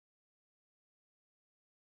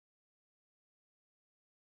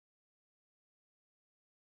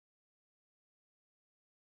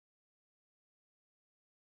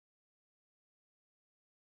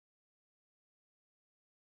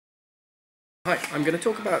Hi, I'm going to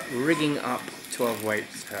talk about rigging up 12 weight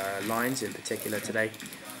lines in particular today,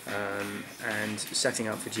 and setting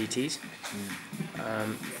up for GTs.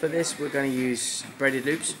 For this we're going to use braided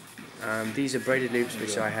loops. These are braided loops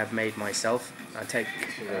which I have made myself. I take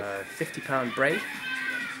a 50-pound braid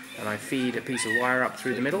and I feed a piece of wire up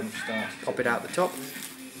through the middle, pop it out the top,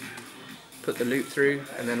 put the loop through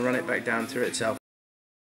and then run it back down through itself.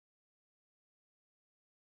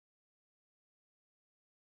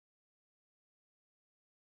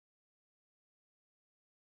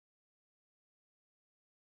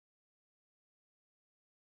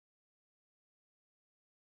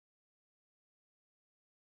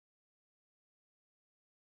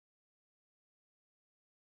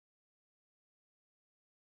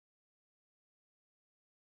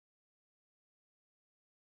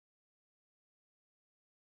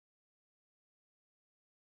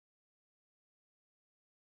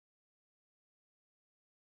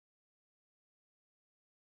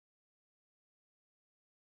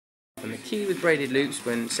 And the key with braided loops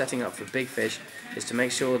when setting up for big fish is to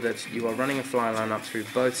make sure that you are running a fly line up through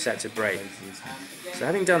both sets of braid. So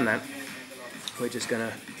having done that, we're just going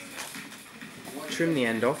to trim the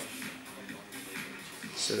end off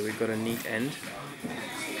so that we've got a neat end.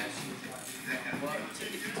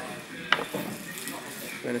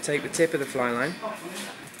 We're going to take the tip of the fly line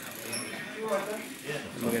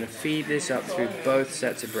and we're going to feed this up through both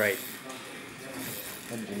sets of braid.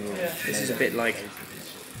 This is a bit like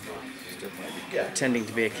pretending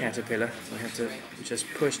to be a caterpillar. We have to just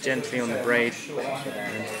push gently on the braid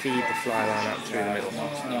and feed the fly line up through the middle.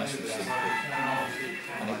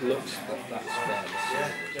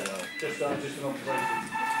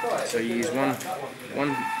 So you use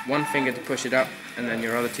one finger to push it up and then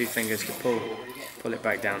your other two fingers to pull it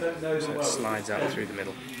back down so it slides up through the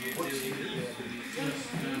middle.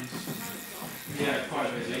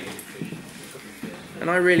 And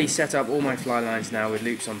I really set up all my fly lines now with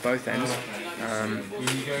loops on both ends.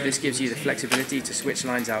 This gives you the flexibility to switch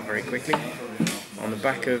lines out very quickly. On the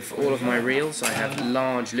back of all of my reels I have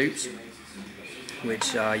large loops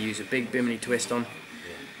which I use a big bimini twist on,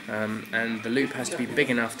 and the loop has to be big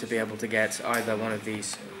enough to be able to get either one of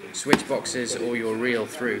these switch boxes or your reel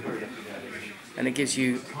through, and it gives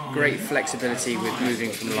you great flexibility with moving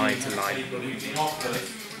from line to line.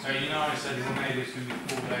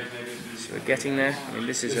 So we're getting there. I mean,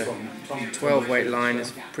 this is a 12 weight line,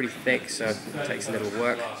 it's pretty thick, so it takes a little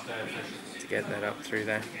work to get that up through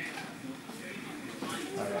there.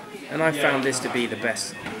 And I found this to be the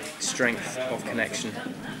best strength of connection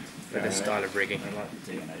for this style of rigging.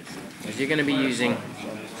 If you're going to be using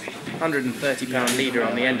 130-pound leader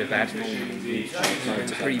on the end of that, so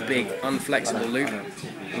it's a pretty big, unflexible loop,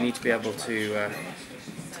 you need to be able to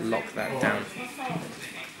lock that down.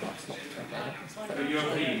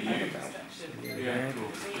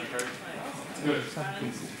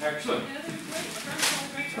 Excellent.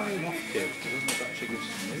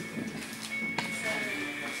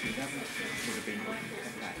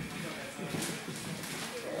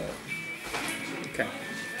 Okay.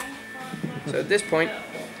 So at this point,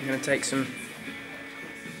 I'm going to take some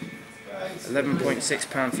 11.6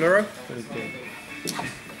 pound fluoro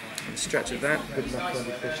and stretch of that.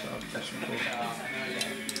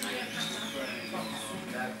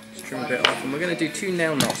 Just trim a bit off, and we're going to do 2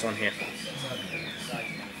 nail knots on here.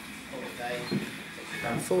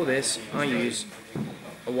 And for this, I use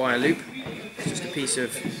a wire loop. It's just a piece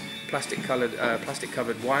of plastic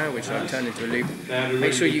covered wire which I've turned into a loop.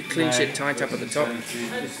 Make sure you clinch it tight up at the top.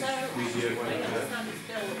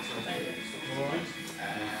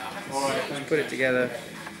 Just put it together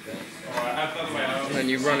and then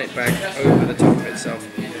you run it back over the top of itself.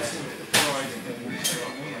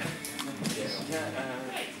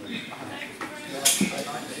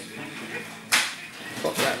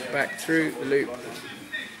 Pop that back through the loop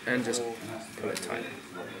and just pull it tight.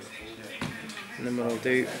 And then what I'll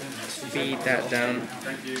do is feed that down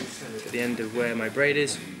to the end of where my braid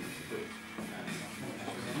is.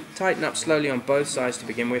 Tighten up slowly on both sides to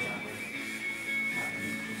begin with.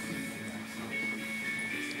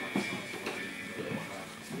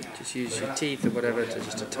 Just use your teeth or whatever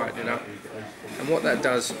to tighten it up. And what that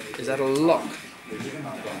does is that'll lock,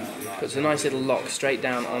 puts a nice little lock straight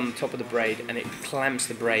down on top of the braid, and it clamps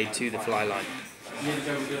the braid to the fly line.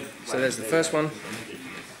 So there's the first one.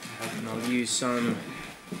 And I'll use some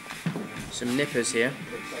nippers here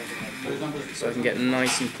so I can get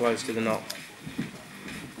nice and close to the knot.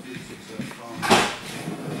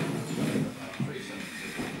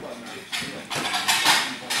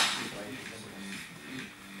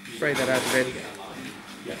 Spray that out a bit.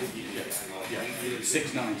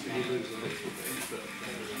 690.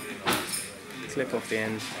 clip off the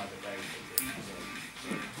end.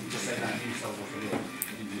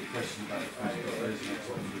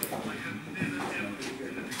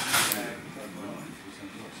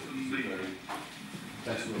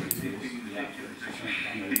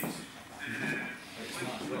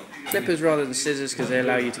 Clippers rather than scissors because they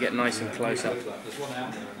allow you to get nice and close up.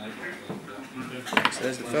 So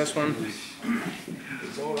there's the first one.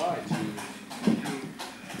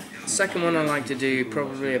 The second one I like to do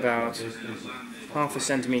probably about half a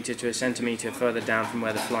centimetre to a centimetre further down from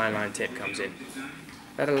where the fly line tip comes in.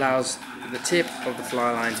 That allows the tip of the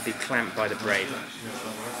fly line to be clamped by the braid.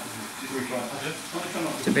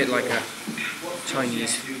 It's a bit like a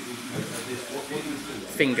Chinese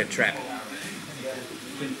finger trap.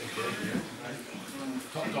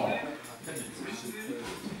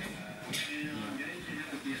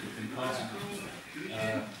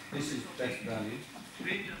 This is best value.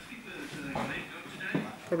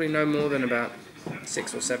 Probably no more than about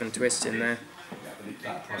 6 or 7 twists in there.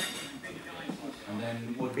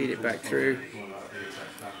 Feed it back through.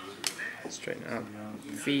 Straighten it up.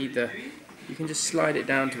 Feed the... You can just slide it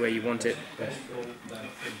down to where you want it.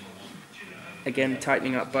 Again,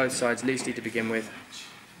 tightening up both sides loosely to begin with.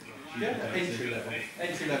 Entry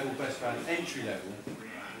level, best value. Entry level,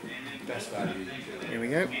 best value. Here we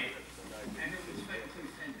go.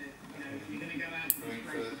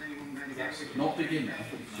 Not beginner,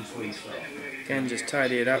 just when you start. Again, just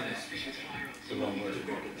tidy it up.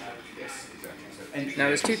 Now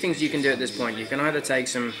there's two things you can do at this point. You can either take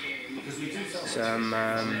some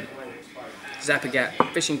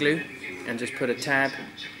Zappagat fishing glue and just put a tab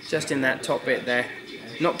just in that top bit there.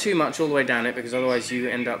 Not too much all the way down it, because otherwise you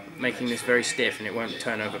end up making this very stiff and it won't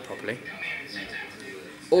turn over properly.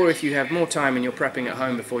 Or if you have more time and you're prepping at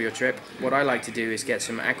home before your trip, what I like to do is get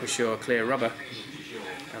some Aquashore clear rubber,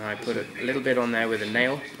 and I put a little bit on there with a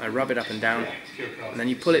nail. I rub it up and down, and then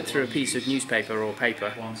you pull it through a piece of newspaper or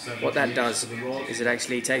paper. What that does is it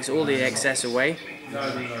actually takes all the excess away.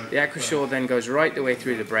 The Aquashore then goes right the way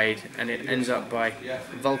through the braid, and it ends up by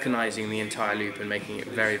vulcanizing the entire loop and making it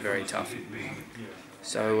very, very tough.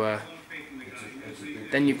 So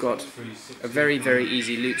then you've got a very, very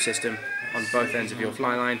easy loop system on both ends of your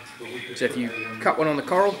fly line. So if you cut one on the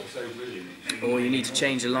coral, or you need to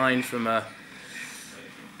change a line from a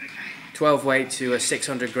 12 weight to a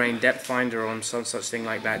 600 grain depth finder or some such thing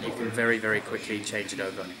like that, you can very, very quickly change it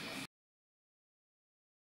over.